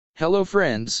Hello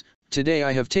friends, today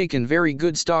I have taken very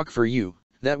good stock for you,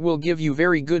 that will give you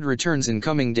very good returns in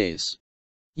coming days.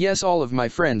 Yes, all of my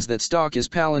friends, that stock is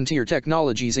Palantir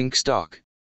Technologies Inc. stock.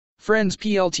 Friends,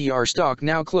 PLTR stock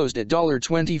now closed at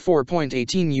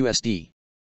 $24.18 USD.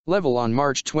 Level on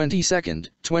March 22,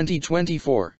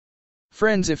 2024.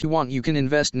 Friends, if you want, you can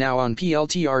invest now on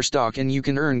PLTR stock and you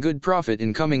can earn good profit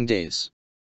in coming days.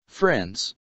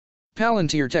 Friends,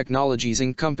 Palantir Technologies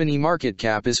Inc. company market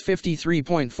cap is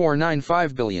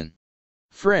 $53.495 billion.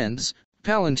 Friends,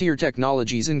 Palantir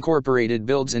Technologies Incorporated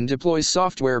builds and deploys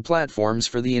software platforms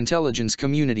for the intelligence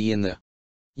community in the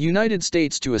United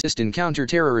States to assist in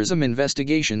counterterrorism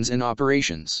investigations and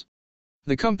operations.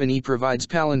 The company provides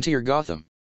Palantir Gotham,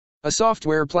 a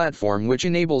software platform which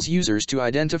enables users to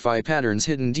identify patterns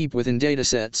hidden deep within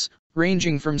datasets,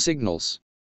 ranging from signals,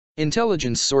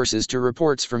 intelligence sources to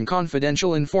reports from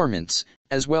confidential informants,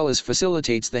 as well as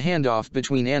facilitates the handoff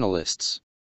between analysts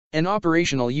and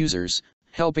operational users,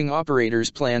 helping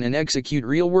operators plan and execute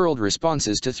real-world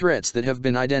responses to threats that have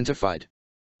been identified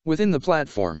within the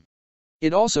platform.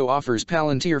 It also offers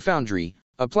Palantir Foundry,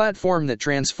 a platform that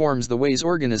transforms the ways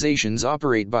organizations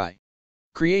operate by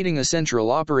creating a central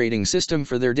operating system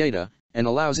for their data, and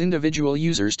allows individual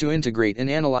users to integrate and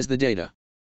analyze the data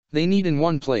they need in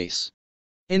one place.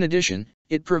 In addition,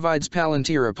 it provides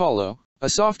Palantir Apollo, a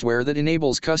software that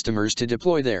enables customers to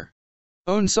deploy their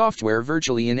own software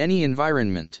virtually in any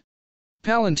environment.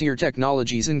 Palantir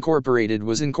Technologies Incorporated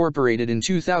was incorporated in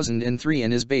 2003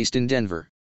 and is based in Denver,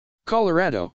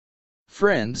 Colorado.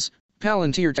 Friends,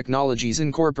 Palantir Technologies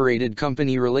Incorporated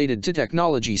company related to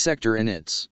technology sector and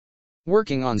it's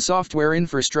working on software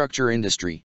infrastructure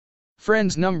industry.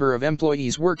 Friends, number of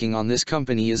employees working on this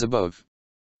company is above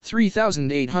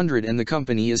 3,800 and the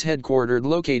company is headquartered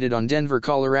located on Denver,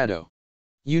 Colorado,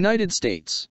 United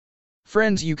States.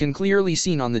 Friends, you can clearly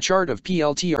see on the chart of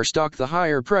PLTR stock the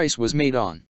higher price was made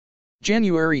on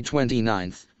January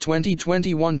 29,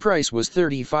 2021. Price was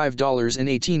 $35.18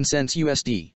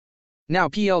 USD. Now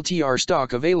PLTR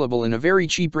stock available in a very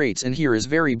cheap rates, and here is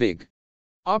very big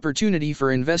opportunity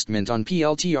for investment on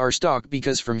PLTR stock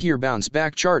because from here bounce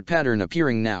back chart pattern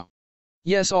appearing now.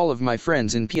 Yes, all of my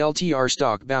friends, in PLTR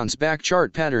stock bounce back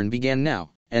chart pattern began now,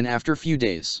 and after few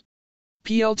days,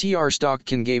 PLTR stock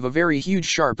can give a very huge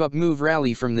sharp up move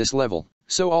rally from this level.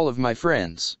 So all of my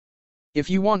friends, if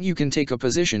you want, you can take a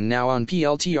position now on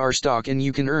PLTR stock and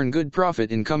you can earn good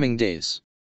profit in coming days.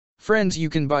 Friends, you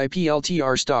can buy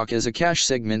PLTR stock as a cash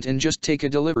segment and just take a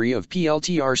delivery of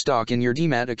PLTR stock in your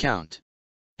demat account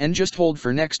and just hold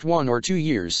for next 1 or 2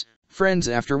 years. Friends,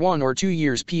 after 1 or 2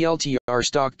 years PLTR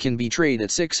stock can be traded at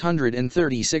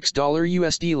 $636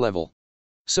 USD level.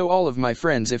 So all of my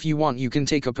friends, if you want, you can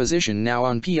take a position now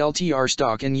on PLTR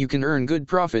stock and you can earn good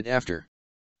profit after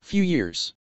few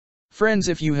years. Friends,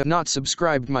 if you have not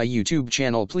subscribed my YouTube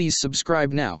channel, please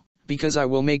subscribe now, because I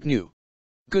will make new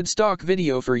good stock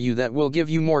video for you that will give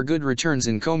you more good returns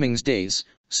in coming days.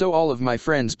 So all of my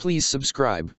friends, please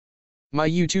subscribe my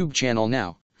YouTube channel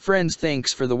now. Friends,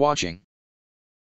 thanks for the watching.